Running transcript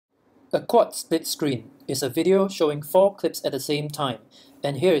A quad split screen is a video showing 4 clips at the same time,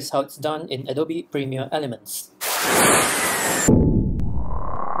 and here is how it's done in Adobe Premiere Elements.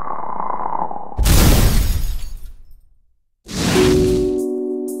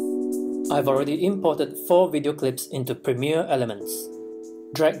 I've already imported 4 video clips into Premiere Elements.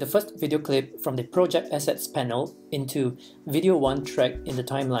 Drag the first video clip from the Project Assets panel into Video 1 track in the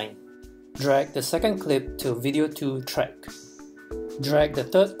timeline. Drag the second clip to Video 2 track. Drag the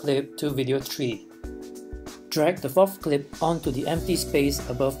third clip to Video 3. Drag the fourth clip onto the empty space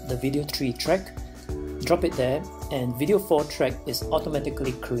above the Video 3 track, drop it there, and Video 4 track is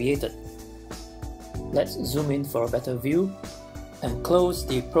automatically created. Let's zoom in for a better view and close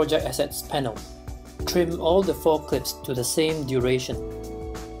the Project Assets panel. Trim all the 4 clips to the same duration.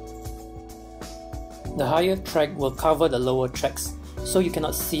 The higher track will cover the lower tracks, so you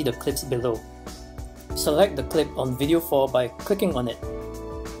cannot see the clips below. Select the clip on Video 4 by clicking on it.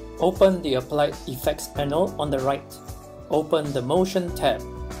 Open the Applied Effects panel on the right. Open the Motion tab.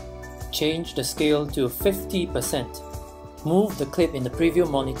 Change the scale to 50%. Move the clip in the preview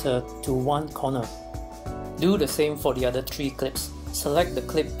monitor to one corner. Do the same for the other 3 clips. Select the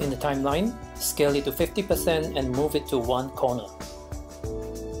clip in the timeline, scale it to 50% and move it to one corner.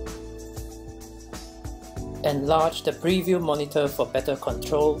 Enlarge the preview monitor for better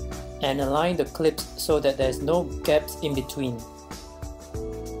control and align the clips so that there is no gaps in between.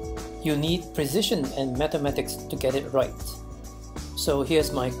 You need precision and mathematics to get it right. So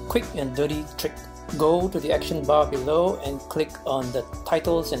here's my quick and dirty trick. Go to the action bar below and click on the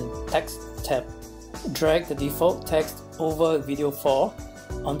Titles and Text tab. Drag the default text over Video 4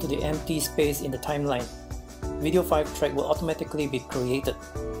 onto the empty space in the timeline. Video 5 track will automatically be created.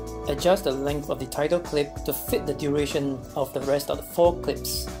 Adjust the length of the title clip to fit the duration of the rest of the 4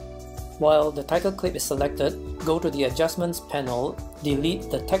 clips. While the title clip is selected, go to the Adjustments panel, delete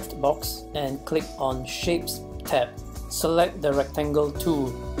the text box and click on Shapes tab. Select the rectangle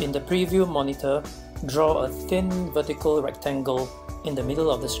tool. In the preview monitor, draw a thin vertical rectangle in the middle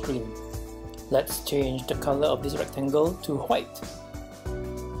of the screen. Let's change the color of this rectangle to white.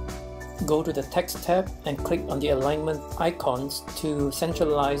 Go to the Text tab and click on the alignment icons to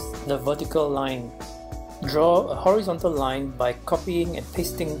centralize the vertical line. Draw a horizontal line by copying and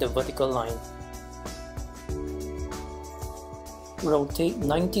pasting the vertical line. Rotate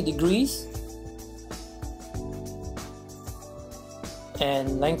 90 degrees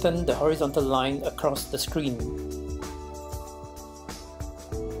and lengthen the horizontal line across the screen.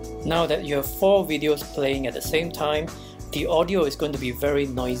 Now that you have 4 videos playing at the same time, the audio is going to be very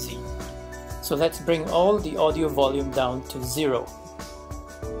noisy. So let's bring all the audio volume down to 0.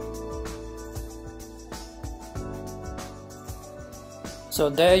 So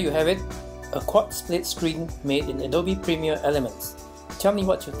there you have it, a quad split screen made in Adobe Premiere Elements. Tell me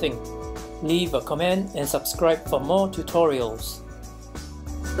what you think. Leave a comment and subscribe for more tutorials.